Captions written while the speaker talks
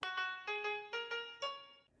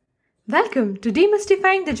Welcome to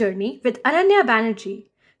Demystifying the Journey with Ananya Banerjee,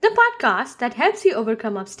 the podcast that helps you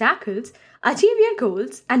overcome obstacles, achieve your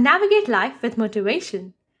goals, and navigate life with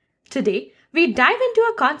motivation. Today, we dive into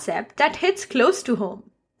a concept that hits close to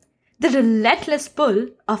home: the relentless pull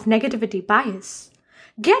of negativity bias.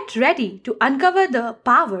 Get ready to uncover the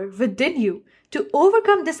power within you to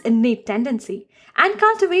overcome this innate tendency and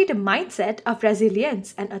cultivate a mindset of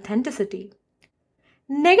resilience and authenticity.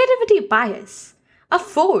 Negativity bias, a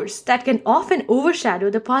force that can often overshadow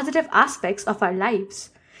the positive aspects of our lives.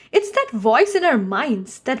 It's that voice in our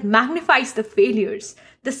minds that magnifies the failures,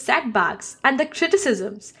 the setbacks, and the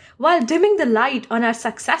criticisms while dimming the light on our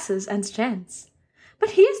successes and strengths.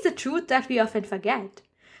 But here's the truth that we often forget: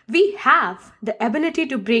 we have the ability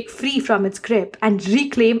to break free from its grip and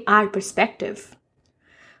reclaim our perspective.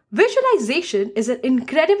 Visualization is an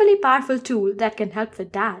incredibly powerful tool that can help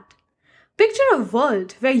with that. Picture a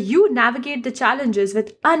world where you navigate the challenges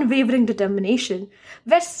with unwavering determination,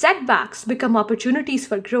 where setbacks become opportunities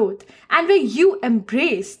for growth, and where you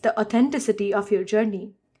embrace the authenticity of your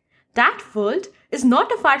journey. That world is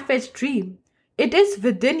not a far-fetched dream. It is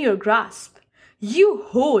within your grasp. You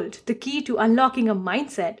hold the key to unlocking a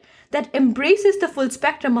mindset that embraces the full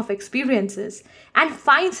spectrum of experiences and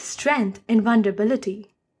finds strength in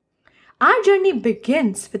vulnerability. Our journey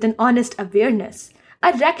begins with an honest awareness,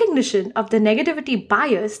 a recognition of the negativity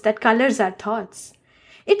bias that colors our thoughts.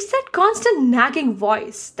 It's that constant nagging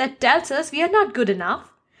voice that tells us we are not good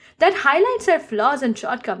enough, that highlights our flaws and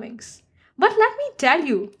shortcomings. But let me tell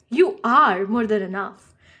you, you are more than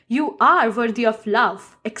enough. You are worthy of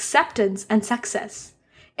love, acceptance, and success.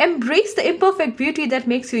 Embrace the imperfect beauty that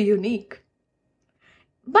makes you unique.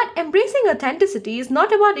 But embracing authenticity is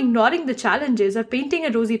not about ignoring the challenges or painting a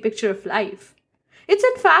rosy picture of life. It's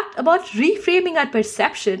in fact about reframing our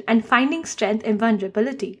perception and finding strength in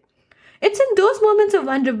vulnerability. It's in those moments of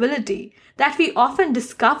vulnerability that we often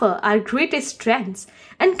discover our greatest strengths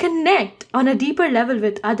and connect on a deeper level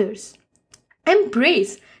with others.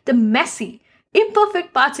 Embrace the messy,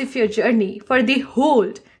 imperfect parts of your journey, for they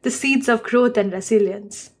hold the seeds of growth and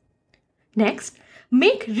resilience. Next,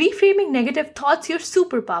 make reframing negative thoughts your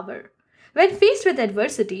superpower. When faced with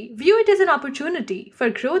adversity, view it as an opportunity for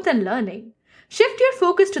growth and learning. Shift your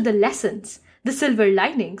focus to the lessons, the silver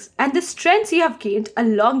linings, and the strengths you have gained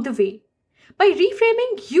along the way. By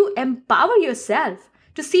reframing, you empower yourself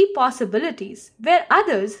to see possibilities where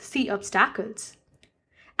others see obstacles.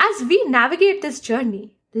 As we navigate this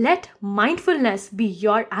journey, let mindfulness be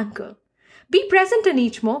your anchor. Be present in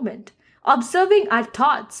each moment, observing our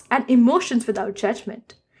thoughts and emotions without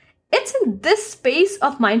judgment. It's in this space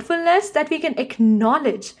of mindfulness that we can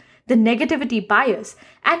acknowledge the negativity bias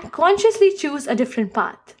and consciously choose a different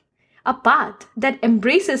path. A path that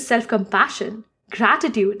embraces self-compassion,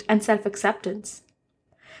 gratitude, and self-acceptance.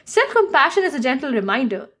 Self-compassion is a gentle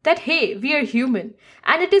reminder that, hey, we are human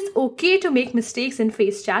and it is okay to make mistakes and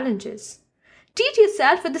face challenges. Treat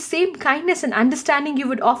yourself with the same kindness and understanding you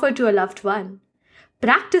would offer to a loved one.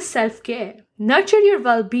 Practice self-care, nurture your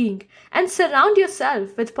well-being, and surround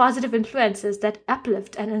yourself with positive influences that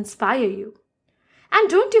uplift and inspire you. And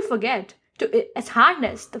don't you forget to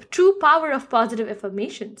harness the true power of positive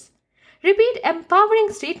affirmations. Repeat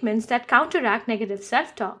empowering statements that counteract negative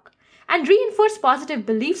self-talk and reinforce positive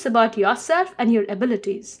beliefs about yourself and your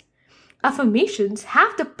abilities. Affirmations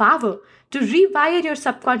have the power to rewire your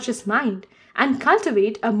subconscious mind and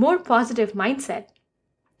cultivate a more positive mindset.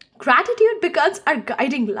 Gratitude becomes our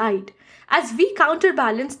guiding light as we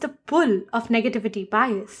counterbalance the pull of negativity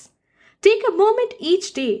bias. Take a moment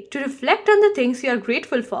each day to reflect on the things you are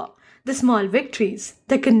grateful for, the small victories,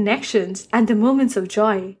 the connections, and the moments of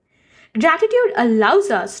joy. Gratitude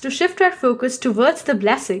allows us to shift our focus towards the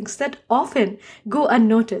blessings that often go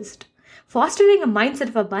unnoticed, fostering a mindset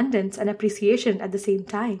of abundance and appreciation at the same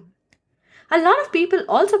time. A lot of people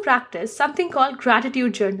also practice something called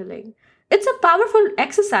gratitude journaling. It's a powerful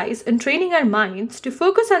exercise in training our minds to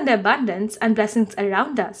focus on the abundance and blessings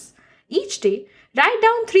around us. Each day, write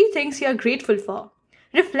down 3 things you are grateful for,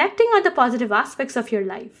 reflecting on the positive aspects of your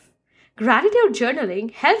life. Gratitude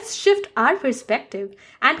journaling helps shift our perspective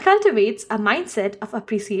and cultivates a mindset of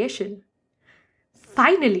appreciation.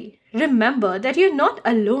 Finally, remember that you're not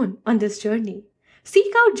alone on this journey.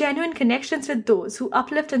 Seek out genuine connections with those who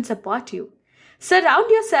uplift and support you.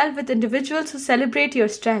 Surround yourself with individuals who celebrate your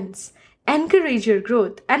strengths, encourage your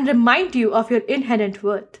growth, and remind you of your inherent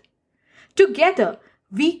worth. Together,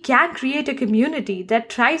 we can create a community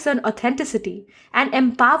that thrives on authenticity and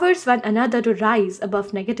empowers one another to rise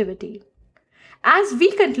above negativity. As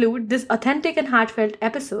we conclude this authentic and heartfelt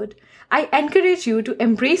episode, I encourage you to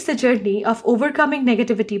embrace the journey of overcoming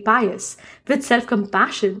negativity bias with self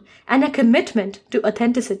compassion and a commitment to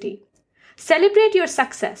authenticity. Celebrate your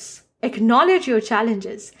success, acknowledge your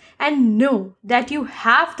challenges, and know that you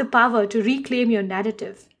have the power to reclaim your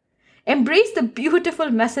narrative. Embrace the beautiful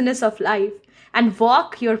messiness of life and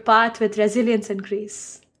walk your path with resilience and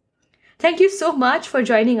grace. Thank you so much for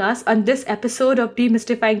joining us on this episode of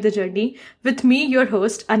Demystifying the Journey with me, your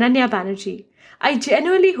host, Ananya Banerjee. I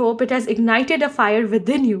genuinely hope it has ignited a fire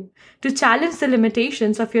within you to challenge the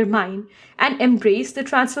limitations of your mind and embrace the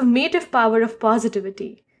transformative power of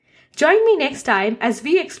positivity. Join me next time as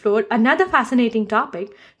we explore another fascinating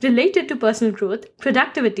topic related to personal growth,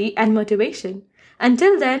 productivity, and motivation.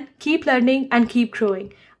 Until then, keep learning and keep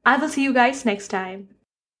growing. I will see you guys next time.